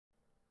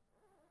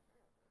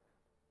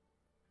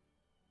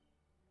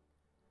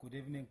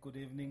Good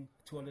evening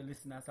to all the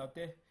listeners out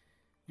there.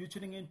 You're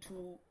tuning in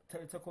to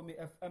Teletakomi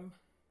FM,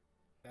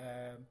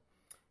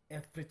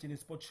 F Virginia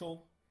Sports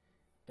Show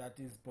that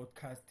is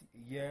broadcast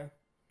here.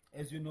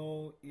 As you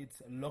know,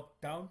 it's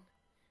lockdown.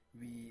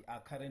 We are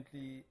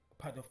currently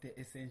part of the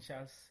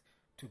essentials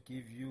to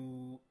give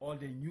you all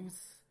the news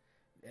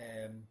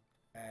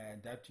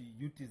that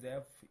you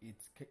deserve.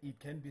 It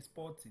can be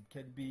sports, it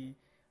can be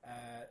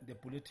the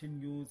bulletin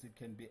news, it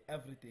can be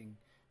everything.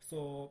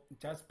 So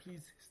just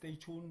please stay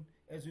tuned.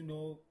 As you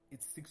know,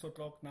 it's 6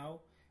 o'clock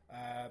now.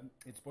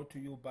 It's brought to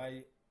you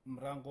by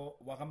Mrango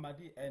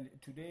Wagamadi, and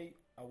today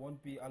I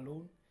won't be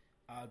alone.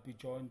 I'll be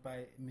joined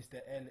by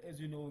Mr. L. As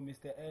you know,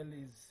 Mr. L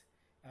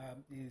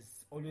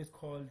is always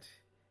called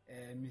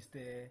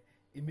Mr.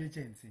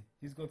 Emergency.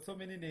 He's got so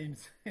many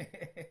names.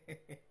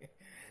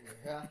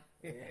 Yeah.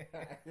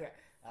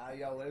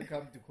 You are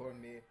welcome to call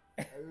me.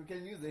 You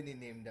can use any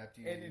name that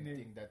you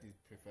think that is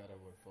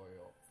preferable for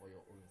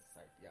your own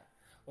site. Yeah.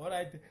 All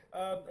right.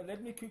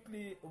 Let me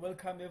quickly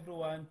welcome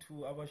everyone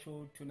to our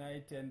show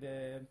tonight,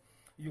 and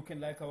you can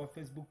like our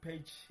Facebook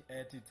page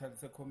at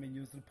Teletakomi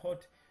News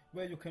Report,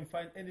 where you can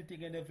find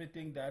anything and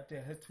everything that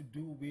has to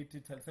do with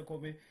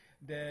Teletakomi.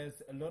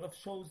 There's a lot of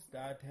shows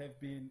that have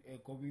been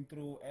going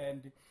through,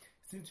 and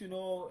since you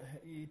know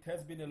it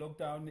has been a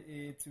lockdown,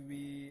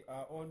 we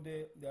are on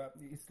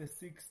it's the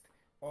 6th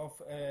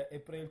of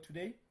April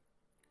today.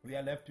 We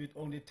are left with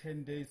only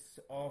 10 days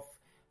of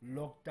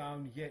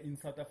lockdown here in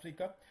South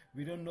Africa.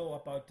 We don't know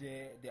about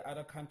the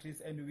other countries,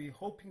 and we're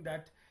hoping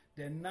that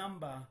the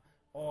number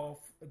of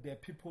the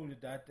people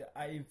that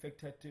are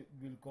infected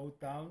will go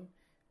down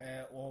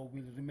or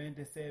will remain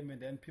the same,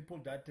 and then people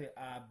that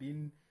are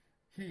being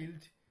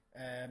healed,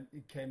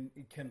 it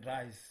can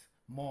rise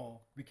more.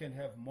 We can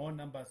have more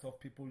numbers of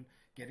people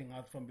getting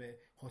out from the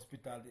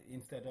hospital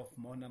instead of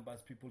more numbers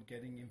of people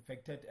getting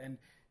infected, and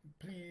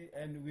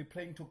we're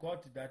praying to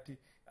God that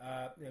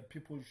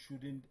people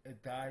shouldn't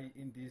die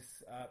in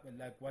this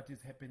like what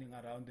is happening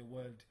around the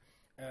world.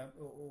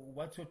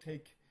 What's your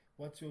take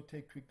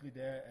quickly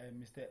there,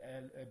 Mr.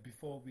 L,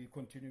 before we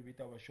continue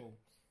with our show?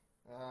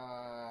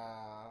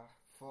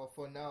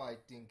 For now, I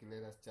think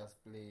let us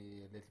just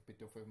play a little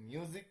bit of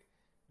music,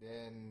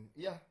 then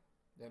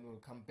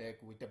we'll come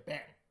back with a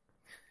bang.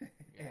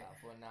 Yeah,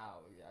 for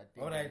now. I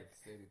think all right.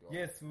 Said it all.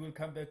 Yes, we will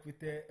come back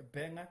with a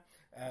banger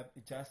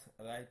just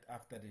right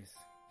after this.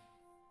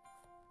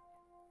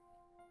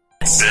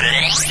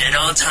 And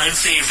all-time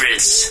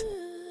favorites.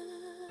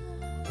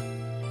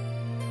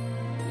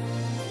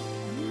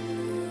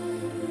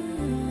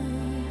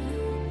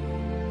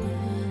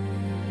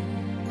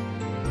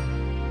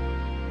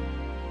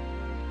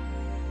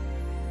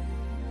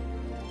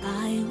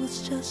 I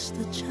was just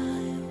a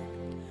child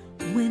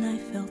when I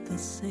felt the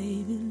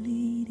Savior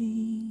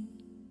leading.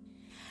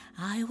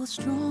 I was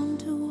drawn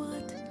to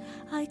what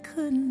I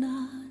could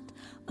not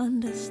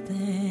understand.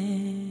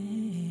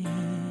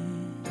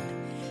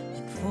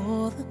 And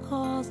for the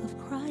cause of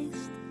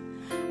Christ,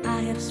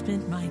 I have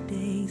spent my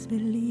days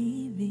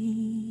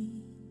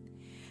believing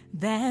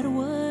that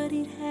what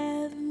He'd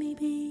have me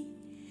be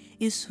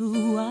is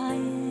who I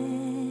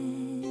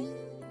am.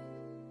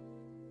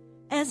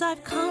 As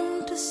I've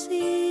come to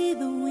see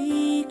the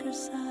weaker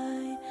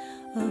side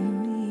of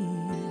me,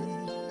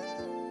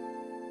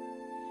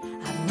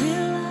 I've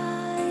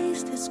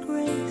realized His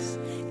grace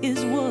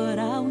is what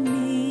I'll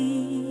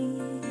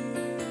need.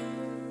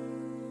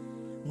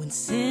 When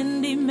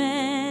sin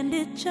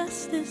demanded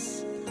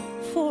justice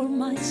for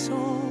my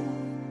soul,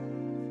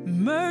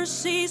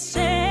 mercy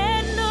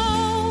said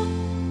no,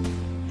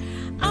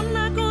 I'm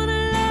not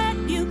gonna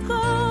let you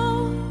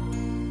go.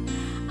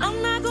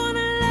 I'm not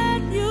gonna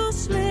let you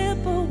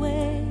slip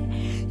away.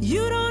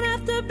 You don't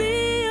have to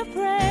be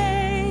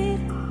afraid.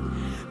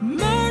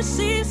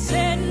 Mercy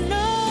said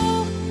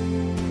no,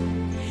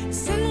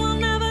 sin will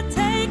never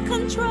take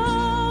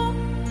control.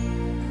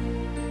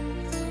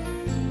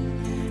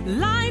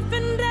 Life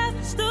and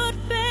death stood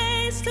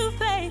face to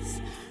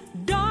face.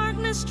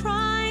 Darkness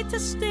tried to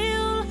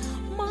steal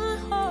my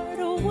heart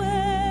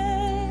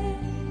away.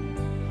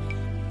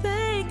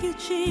 Thank you,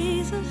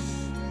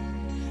 Jesus.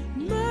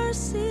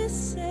 Mercy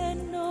said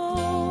no.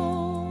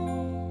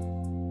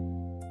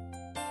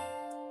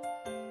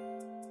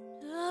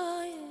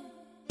 Oh,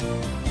 yeah.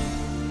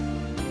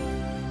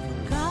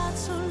 For God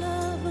so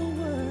loved the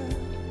world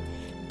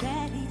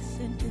that He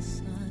sent His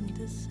Son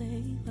to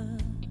save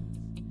us.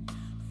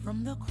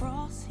 From the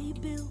cross He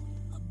built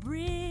a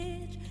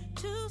bridge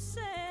to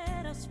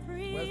set us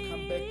free.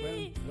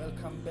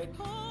 Welcome back,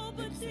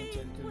 ladies and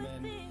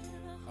gentlemen,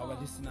 our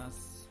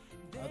listeners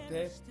out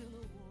there.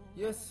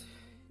 Yes,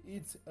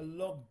 it's a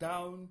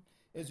lockdown,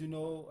 as you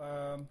know,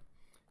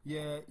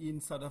 here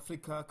in South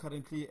Africa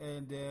currently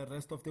and the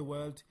rest of the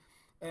world.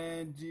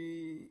 And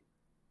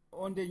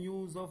on the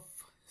news of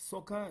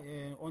soccer,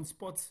 on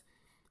sports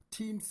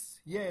teams,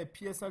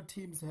 PSL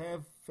teams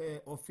have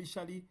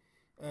officially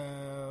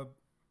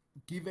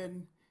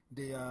given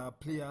their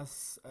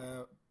players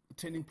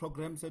training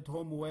programs at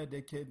home where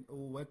they can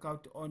work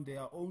out on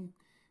their own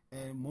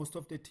And most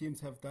of the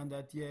teams have done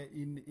that here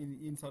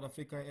in South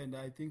Africa, and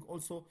I think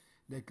also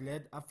the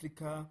Glad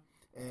Africa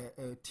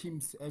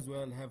teams as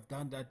well have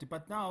done that.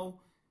 But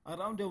now,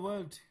 around the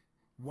world,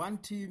 one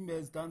team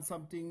has done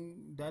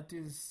something that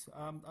is,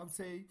 I'll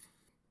say,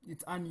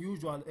 it's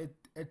unusual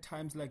at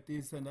times like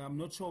this, and I'm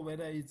not sure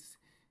whether it's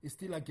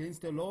still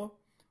against the law,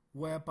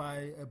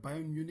 whereby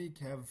Bayern Munich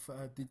have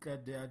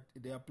declared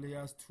their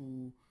players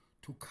to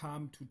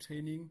come to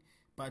training,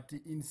 but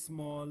in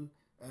small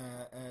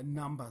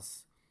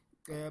numbers.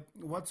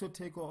 What's your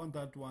take on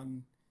that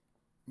one,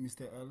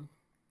 Mr. L?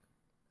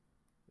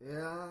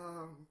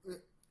 Yeah,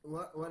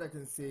 what I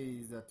can say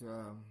is that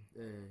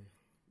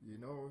you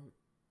know,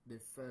 they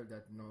felt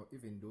that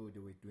even though they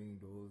were doing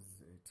those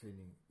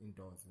training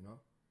indoors,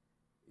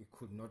 it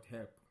could not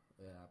help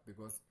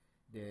because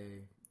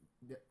they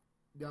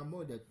are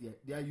more that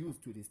they are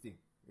used to this thing.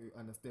 You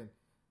understand?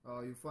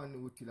 You find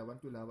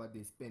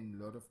they spend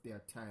a lot of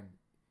their time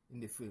in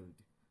the field.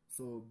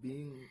 So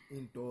being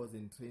indoors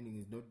and training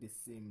is not the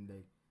same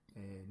like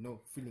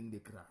feeling the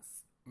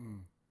grass.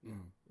 You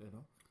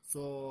know.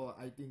 So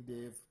I think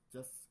they've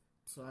just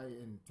try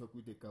and talk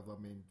with the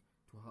government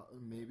to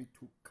maybe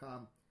to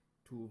come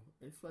to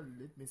actually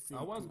let me say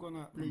I was to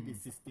gonna play the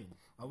system.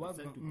 I was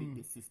Try gonna, to pick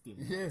the system.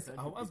 Yes, Try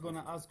I to was pick going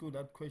the to ask you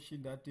that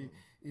question. That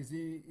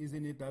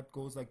isn't it that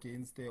goes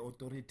against the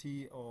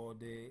authority or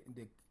the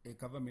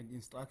government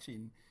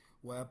instruction,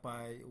 where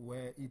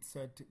it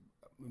said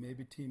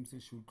maybe teams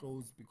should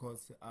close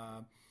because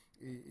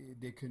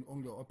they can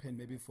only open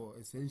maybe for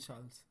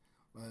essentials,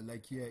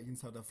 like here in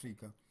South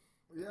Africa.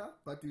 Yeah,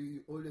 but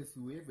we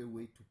have a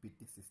way to beat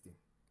the system.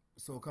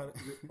 So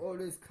We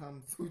always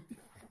come to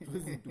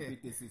reason to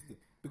beat the system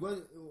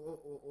because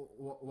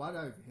what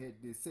I've heard,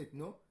 they said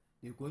no,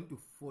 they're going to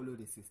follow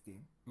the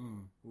system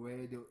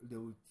where they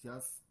will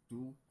just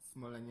do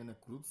smaller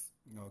groups.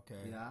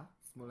 Okay. Yeah,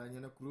 smaller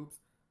groups,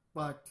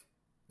 but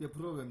the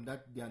problem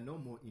that they are no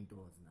more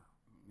indoors now.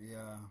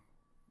 Yeah.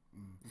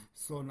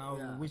 So now,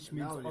 which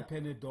means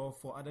open a door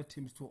for other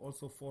teams to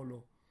also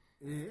follow.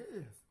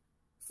 Yes.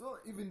 So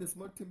even the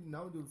small team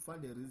now, they'll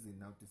find a reason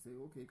now to say,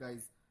 okay,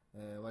 guys,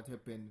 what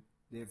happened?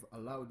 They've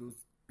allowed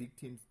those big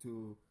teams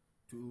to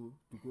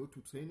go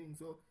to training.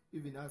 So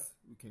even us,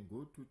 we can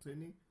go to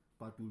training,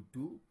 but we'll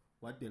do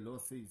what the law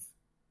says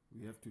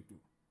we have to do.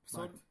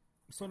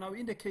 So now,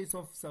 in the case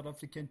of South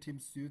African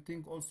teams, do you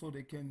think also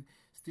they can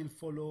still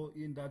follow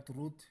in that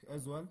route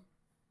as well?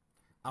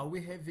 Are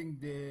we having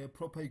the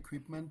proper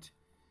equipment?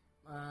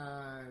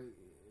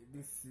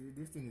 This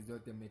thing is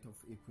not a matter of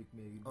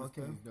equipment. This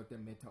thing is not a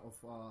matter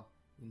of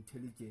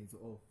intelligence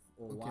or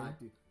what.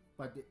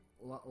 But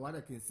what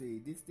I can say,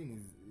 this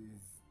thing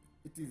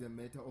is a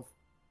matter of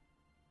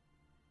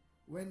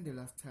when the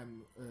last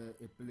time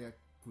a player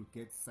could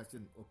get such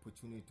an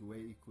opportunity where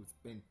he could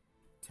spend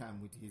time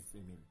with his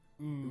family.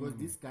 Because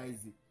this guy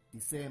is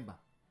December.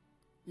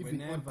 Even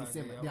Whenever on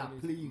December, they are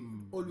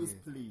playing, always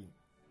playing.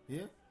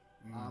 Yeah.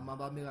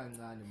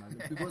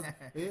 Because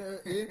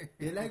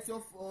the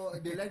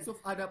likes of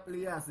other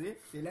players,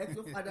 the likes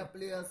of other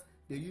players,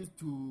 they used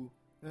to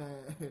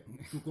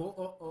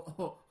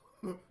go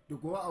to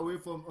go away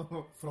from the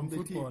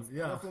football,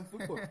 teams, from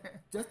football,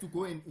 just to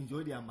go and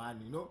enjoy their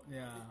money,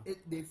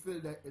 They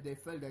felt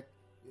that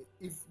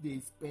if they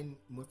spend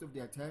most of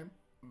their time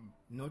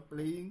not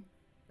playing,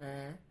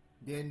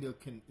 then they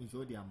can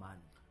enjoy their money.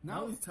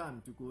 Now it's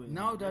time to go.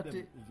 Now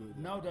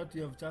that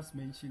you have just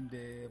mentioned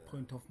the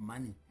point of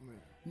money,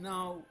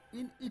 now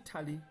in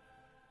Italy,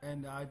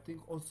 and I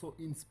think also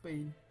in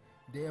Spain,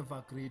 they have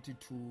agreed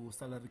to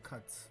salary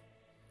cuts.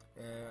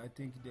 I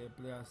think the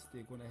players,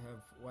 they're gonna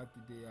have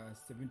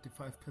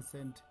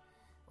 75%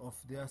 of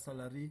their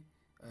salary,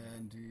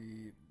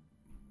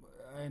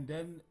 and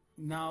then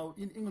now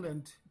in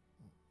England,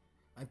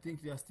 I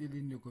think they are still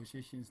in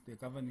negotiations. The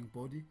governing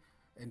body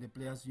and the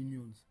players'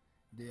 unions,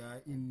 they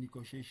are in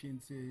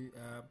negotiations.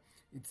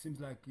 It seems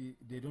like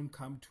they don't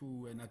come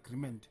to an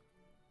agreement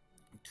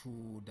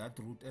to that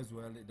route as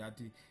well,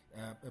 that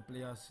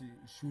players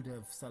should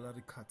have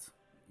salary cuts.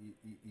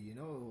 You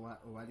know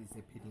what is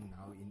happening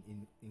now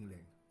in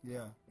England?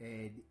 Yeah.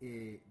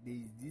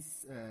 There's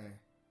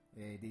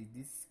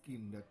this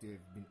scheme that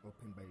have been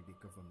opened by the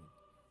government,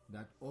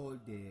 that all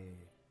the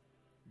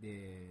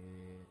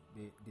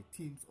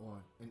teams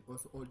and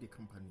also all the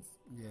companies,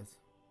 yes,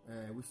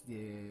 which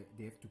they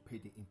have to pay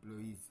the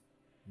employees.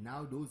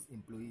 Now those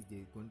employees,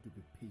 they're going to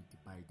be paid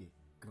by the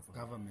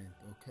government.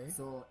 Okay.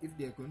 So if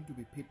they're going to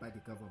be paid by the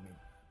government,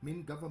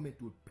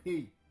 government will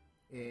pay.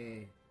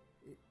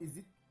 Is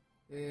it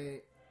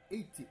 80%?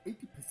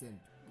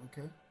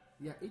 Okay.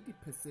 Yeah,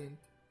 80%,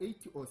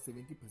 80 or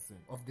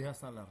 70% of their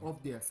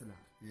salary.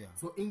 Yeah.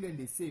 So England,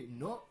 they say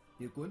no,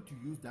 they're going to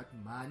use that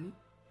money.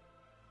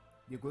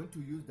 They're going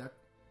to use that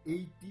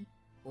 80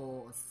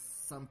 or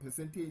some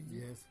percentage.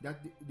 Yes.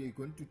 That they're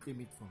going to claim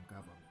it from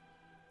government,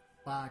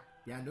 but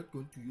they are not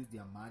going to use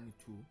their money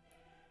to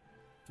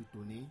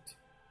donate,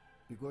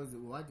 because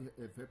what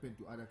have happened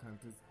to other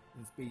countries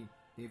in Spain,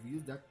 they've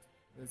used that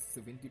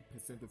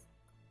 70% of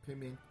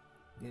payment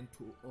then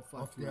to offer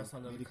of to their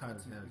salary medical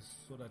cards help.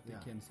 so that they Yeah.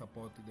 can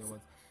support the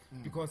ones.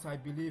 Because I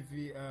believe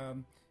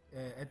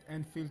at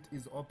Anfield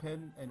is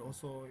open, and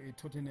also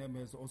Tottenham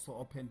has also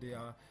opened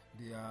their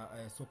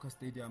soccer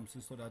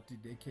stadiums so that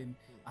they can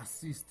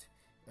assist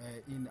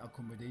in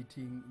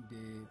accommodating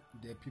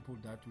the people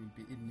that will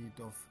be in need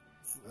of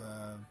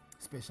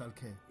special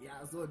care.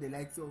 Yeah, so the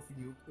likes of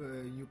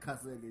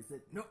Newcastle, they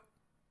said, no.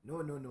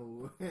 We're going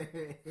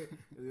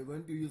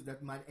to use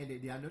that money,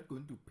 and they are not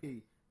going to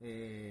pay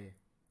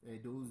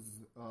those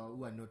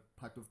who are not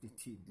part of the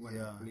team, who are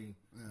not playing,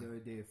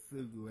 the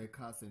field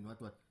workers and what.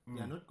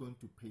 They are not going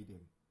to pay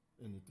them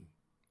anything.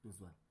 Those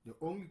one. They're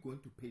only going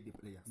to pay the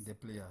players. The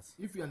players.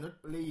 If you are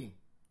not playing,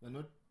 you're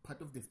not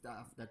part of the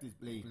staff that is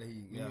playing.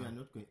 Playing, then you are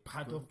not going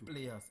part going of to,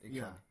 players, actually.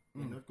 Yeah,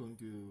 you're not going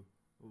to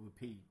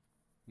overpay.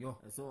 Yo.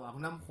 So I'm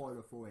not for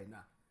it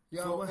now.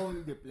 Yeah, So well-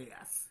 only the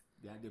players,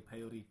 they are the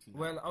priority. now.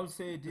 Well, I'll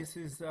say this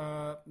is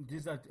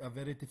these are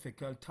very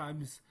difficult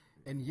times,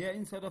 and here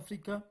in South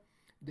Africa,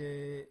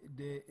 the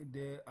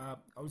I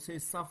would say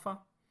SAFA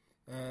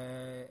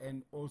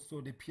and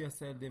also the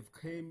PSL, they've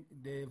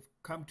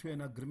come to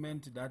an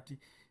agreement that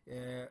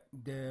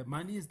the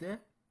money is there,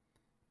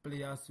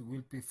 players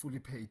will be fully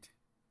paid.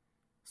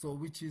 So,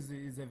 which is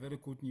a very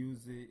good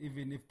news,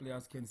 even if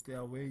players can stay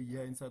away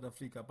here in South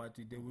Africa, but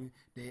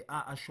they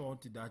are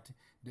assured that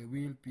they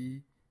will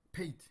be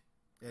paid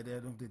at the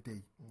end of the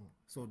day.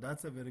 So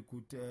that's a very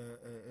good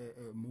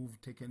move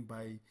taken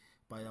by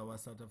our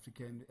South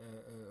African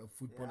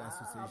Football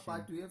Association.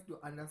 But we have to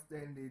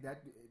understand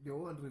that they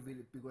won't reveal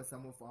it because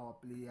some of our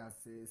players,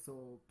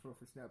 so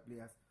professional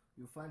players,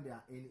 you find they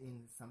are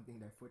earning something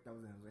like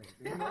 4,000 rand.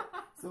 You know?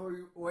 So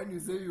when you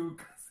say you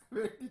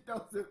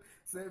 70,000,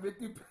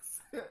 70%,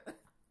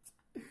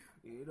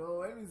 you know,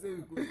 when you say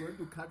you're going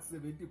to cut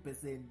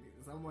 70%,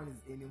 someone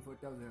is earning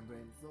 4,000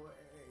 rand. So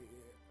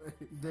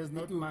There's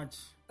not much.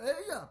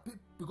 Yeah,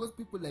 because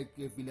people like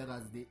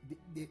Villegas, they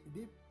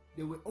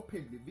were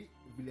openly.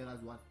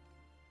 Villegas was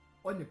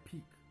on a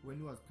peak when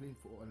he was playing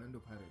for Orlando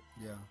Pirates.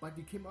 Yeah. But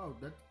he came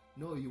out that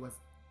no, he was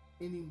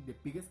earning the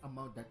biggest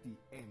amount that he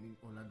earned in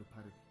Orlando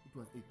Pirates. It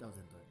was 8,000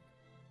 rand.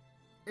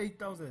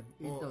 8,000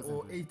 8,000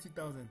 or rand.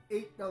 80,000.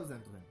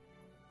 8,000 rand.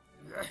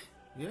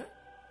 Yeah.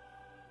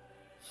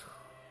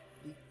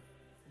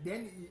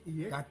 Then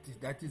he had,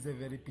 That is a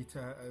very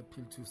bitter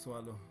pill to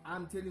swallow.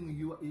 I'm telling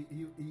you,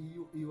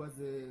 he was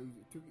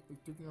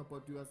talking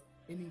about he was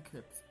earning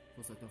caps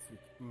for South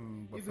Africa.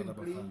 Even Bafana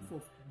playing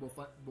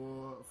Bafana.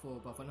 for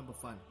Bafana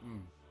Bafana,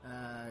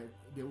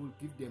 they will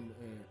give them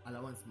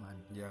allowance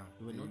money. Yeah,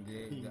 They were not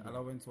paying the them.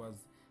 allowance was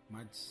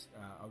much,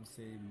 I would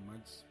say,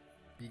 much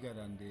bigger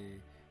than the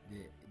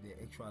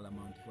actual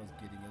amount he was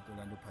getting at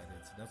Orlando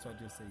Pirates. That's what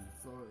you're saying.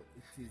 So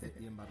it is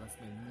the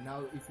embarrassment.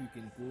 Now, if you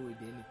can go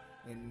then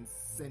and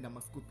send a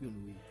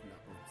Mascopion way to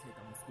take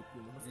a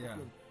Mascopion, Yeah.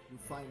 you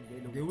find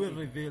then They will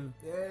reveal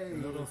Hey, a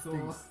lot of so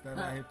things that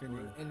are happening.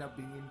 we'll end up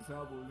being in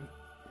trouble.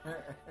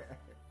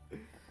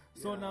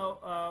 So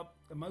now,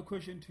 my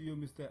question to you,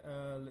 Mr.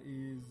 L,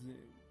 is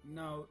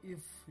now if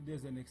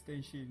there's an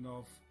extension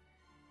of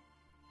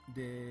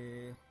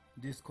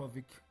this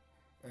COVID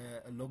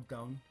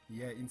lockdown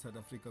here in South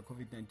Africa,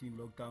 COVID-19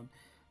 lockdown.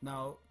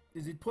 Now,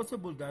 is it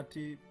possible that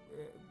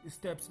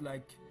steps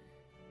like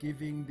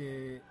giving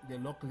the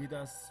local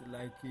leaders,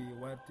 like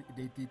what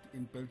they did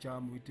in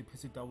Belgium with the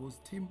Pesitavo's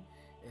team,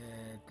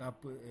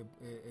 Cap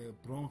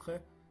Bronche,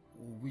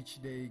 which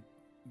they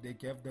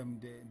gave them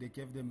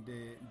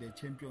the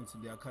champions.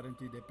 They are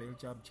currently the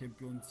Belgium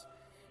champions.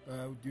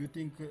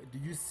 Do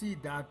you see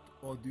that,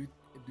 or do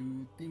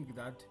you think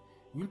that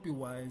will be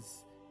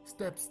wise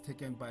steps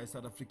taken by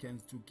South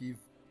Africans to give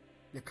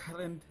the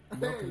current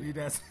local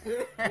leaders?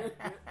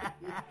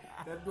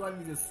 That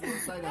one is a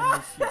suicidal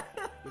mission.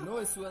 You know,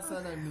 a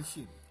suicidal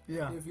mission.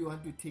 Yeah. If you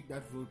want to take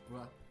that road,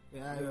 bro,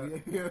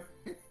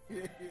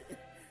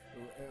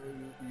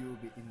 you'll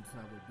be in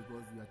trouble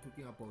because we are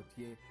talking about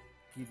here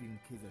giving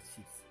Kaizer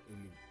Chiefs a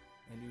lead.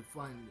 And you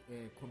find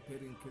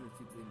comparing Kaizer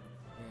Chiefs and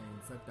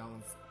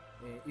Sundowns,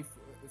 if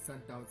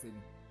Sundowns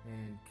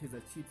and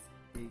Kaizer Chiefs,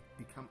 they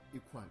become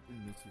equal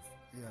in matches.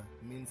 Yeah.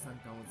 Means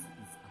Sundowns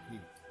is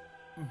ahead.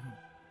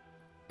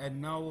 And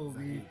now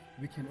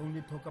we can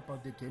only talk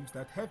about the games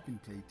that have been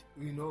played.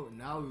 You know,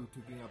 now we're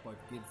talking about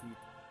games with.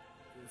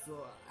 So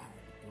I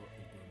don't know.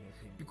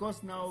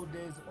 Because now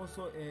there's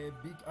also a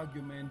big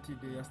argument.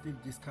 They are still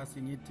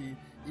discussing it in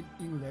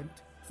England.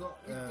 So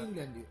in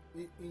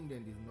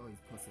England is no,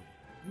 it's possible.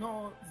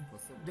 No,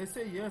 possible. they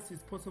say yes,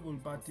 it's possible,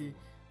 but they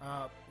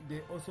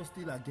also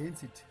still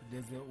against it.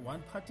 There's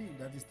one party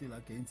that is still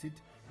against it.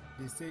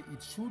 They say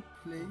it should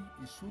play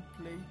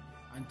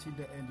until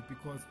the end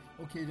because,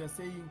 okay, they're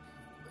saying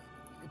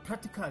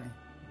practically,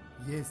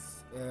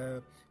 yes,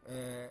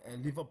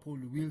 Liverpool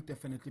will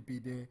definitely be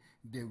the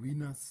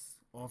winners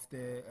of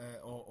the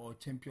or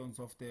champions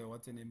of the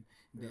what's the name,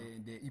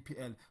 the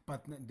EPL,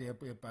 but the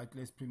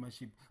Barclays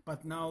Premiership.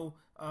 But now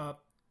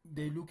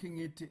they're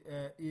looking at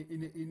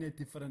in a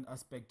different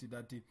aspect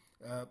that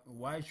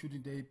why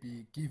shouldn't they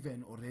be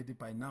given already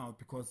by now?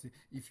 Because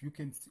if you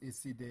can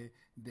see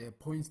the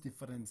points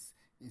difference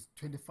is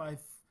 25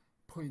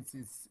 points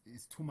is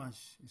too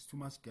much. It's too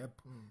much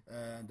gap.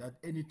 That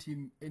any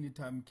team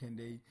anytime can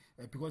they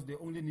because they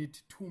only need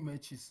 2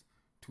 matches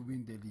to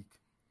win the league.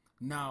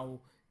 Now,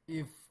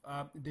 if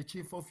the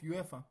chief of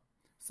UEFA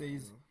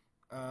says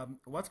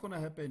what's going to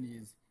happen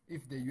is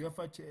if the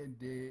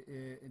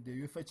the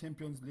UEFA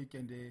Champions League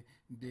and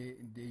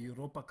the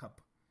Europa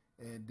Cup,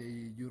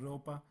 the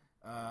Europa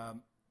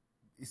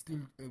is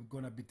still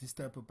going to be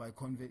disturbed by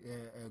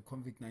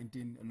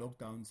COVID-19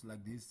 lockdowns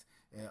like this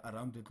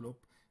around the globe,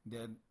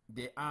 then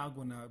they are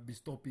going to be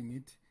stopping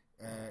it.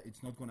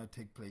 It's not going to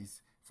take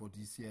place for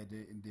this year.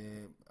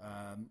 The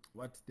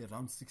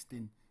round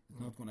 16 is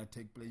not going to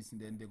take place,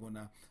 and then they're going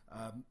to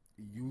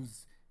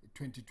use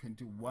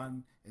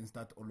 2021 and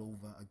start all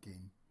over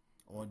again.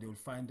 Or they'll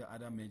find the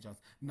other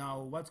measures.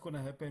 Now, what's going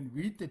to happen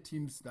with the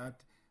teams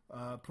that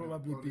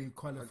probably be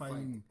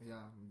qualifying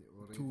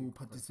to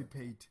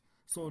participate?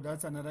 So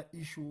that's another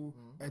issue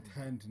at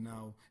hand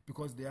now,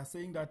 because they are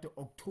saying that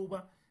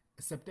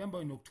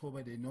September and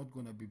October, they're not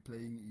going to be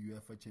playing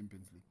UEFA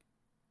Champions League.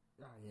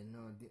 Yeah,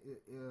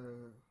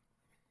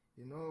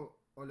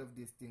 all of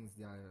these things,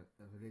 they are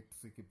really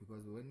tricky,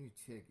 because when you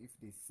check, if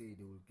they say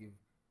they will give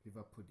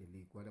Liverpool the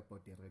league, what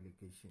about the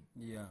relegation?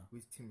 Yeah.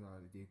 Which team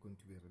are they going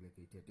to be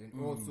relegated? And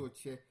also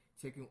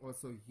checking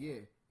also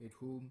here at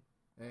home,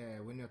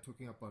 when you're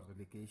talking about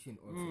relegation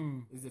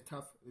also, is a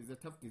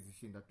tough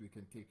decision that we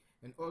can take.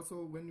 And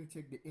also when you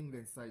check the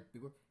England side,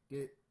 because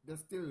there's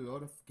still a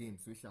lot of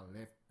games which are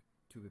left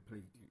to be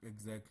played.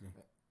 Exactly.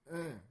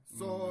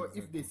 So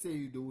if they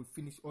say they will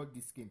finish all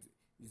these games,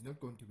 it's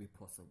not going to be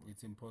possible.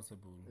 It's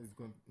impossible. It's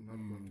not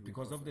going to be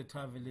because possible. of the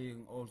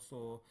traveling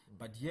also.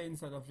 But here in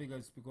South Africa,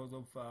 it's because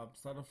of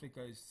South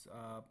Africa is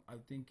I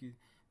think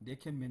they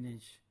can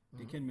manage.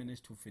 They can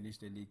manage to finish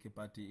the league,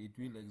 but it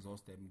will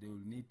exhaust them. They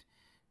will need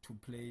to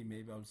play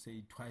maybe I'll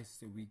say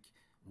twice a week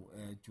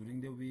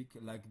during the week,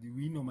 like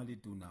we normally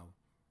do now,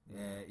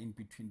 in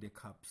between the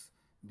cups,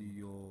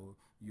 your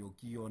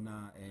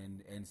Kiona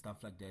and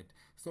stuff like that.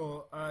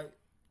 So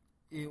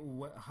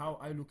how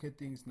I look at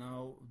things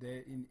now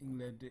there in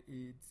England,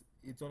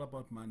 it's all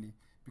about money,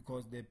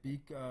 because the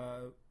big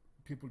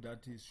people that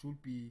should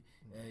be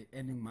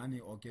earning money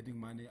or getting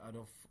money out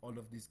of all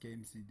of these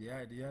games, they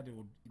are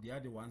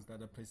the ones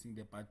that are pressing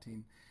the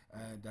button,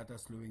 that are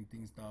slowing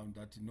things down,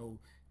 that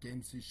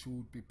games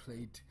should be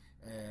played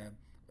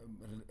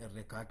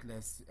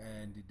regardless,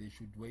 and they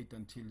should wait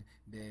until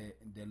the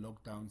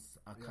lockdowns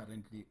are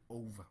currently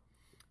over.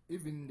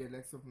 Even the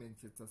likes of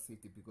Manchester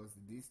City, because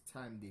this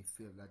time they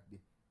feel that the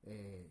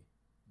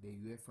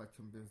UEFA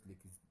Champions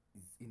League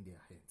is in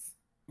their hands.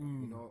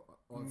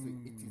 Also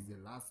it is the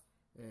last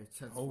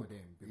chance for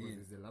them, because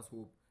it's the last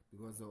hope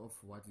because of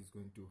what is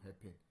going to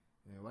happen.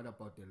 What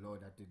about the law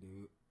that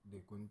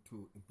they're going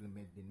to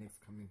implement the next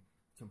coming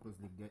Champions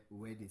League,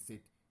 where they said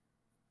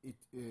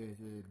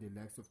the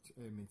likes of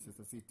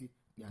Manchester City,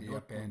 they are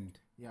not banned.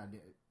 They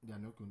are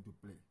not going to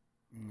play.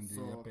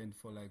 They are banned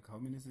for like how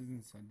many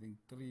seasons? I think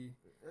 3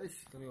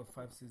 or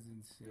 5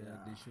 seasons.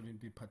 They shouldn't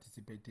be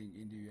participating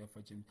in the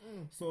UEFA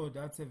Champions. So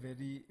that's a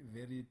very,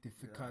 very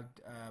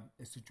difficult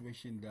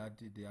situation that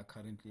they are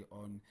currently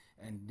on,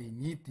 and they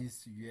need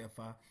this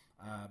UEFA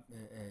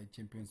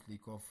Champions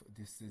League of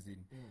this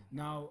season.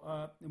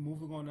 Now,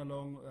 moving on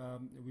along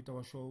with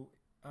our show.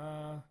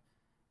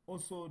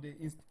 Also,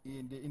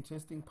 the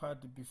interesting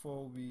part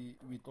before we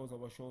close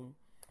our show,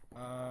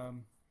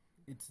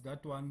 it's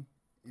that one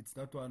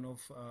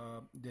of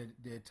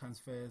the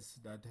transfers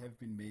that have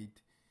been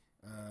made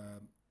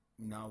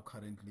now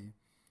currently.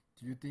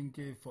 Do you think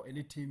for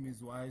any team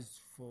is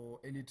wise for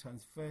any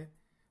transfer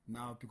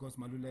now, because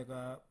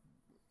Maluleka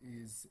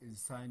is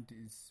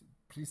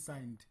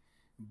pre-signed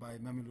by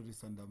Mamelodi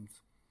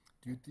Sundowns?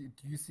 Do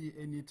you see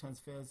any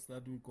transfers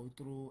that will go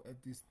through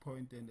at this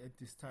point and at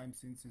this time,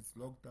 since it's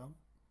locked down?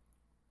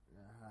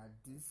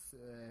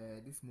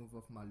 This move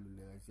of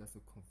Maluleka is just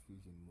a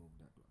confusion move,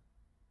 that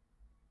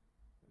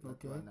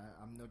one.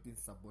 I'm not in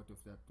support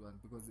of that one,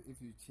 because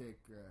if you check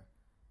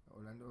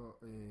Orlando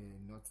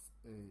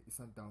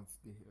Sundowns,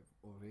 they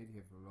already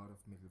have a lot of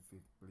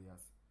midfield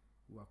players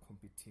who are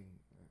competing.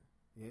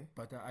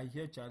 But I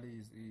hear Charlie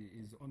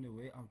is on the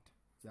way out.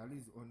 Charlie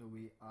is on the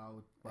way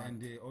out,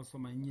 and also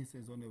Manyisa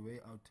is on the way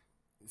out.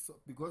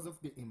 So because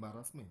of the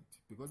embarrassment,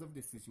 because of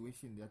the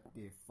situation that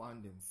they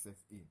found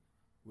themselves in,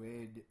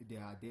 where they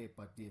are there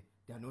but they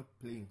are not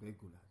playing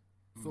regular.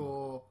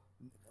 So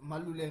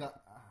Maluleka,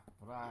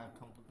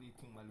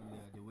 completing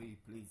Maluleka the way he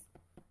plays.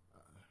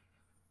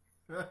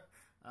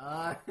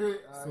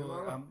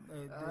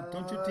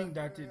 Don't you think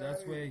that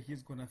that's where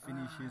he's gonna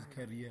finish his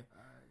career?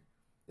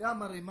 Yeah,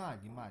 money. It's money.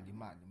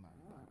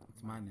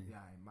 It's money.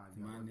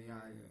 Money.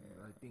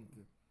 I think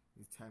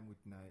it's time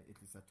with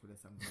at least I told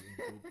us something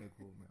and go back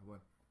home.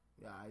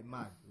 Yeah,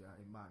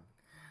 man.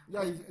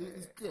 Yeah,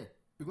 it's clear,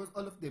 because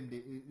all of them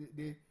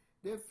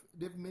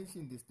they've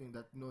mentioned this thing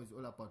that no, it's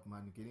all about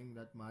money, getting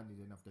that money.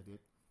 Then after that,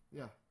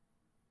 yeah.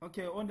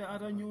 Okay, on the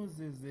other news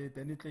is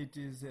Danny Tlate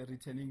is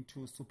returning to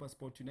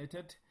SuperSport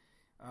United.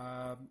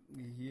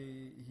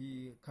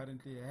 He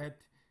currently had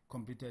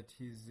completed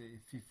his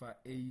FIFA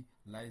A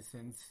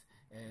license,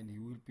 and he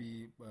will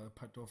be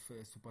part of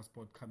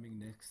SuperSport coming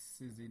next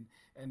season.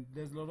 And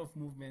there's a lot of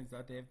movements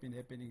that have been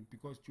happening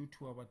because due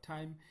to our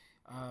time,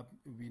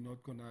 we're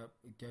not gonna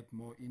get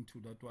more into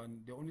that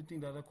one. The only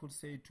thing that I could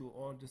say to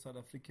all the South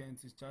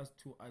Africans is just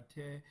to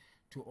adhere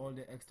to all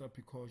the extra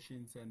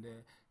precautions and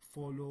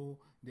follow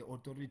the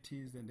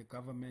authorities and the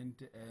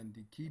government, and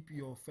keep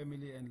your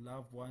family and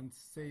loved ones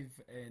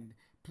safe, and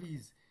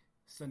please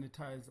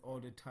sanitize all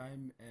the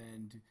time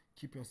and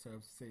keep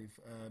yourself safe.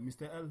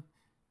 Mr. L,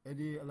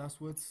 any last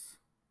words?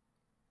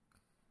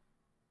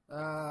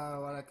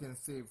 What I can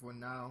say for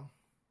now,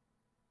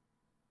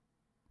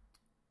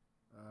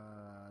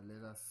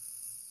 let us,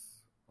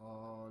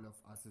 all of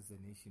us as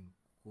a nation,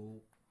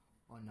 go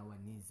on our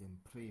knees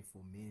and pray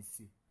for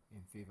mercy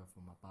and favor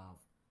from above,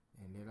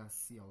 and let us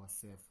see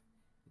ourselves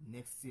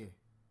next year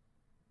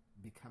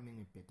becoming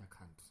a better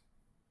country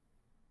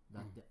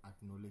that they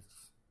acknowledge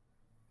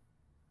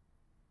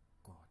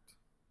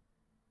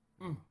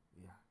God.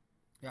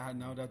 Yeah,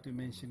 now that you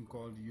mentioned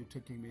God, you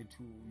took me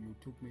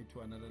to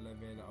another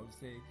level. I would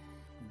say,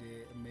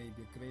 may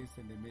the grace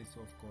and the mercy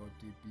of God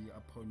be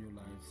upon your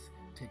lives.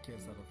 Take care,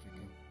 South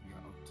Africa. We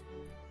are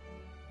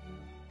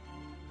out.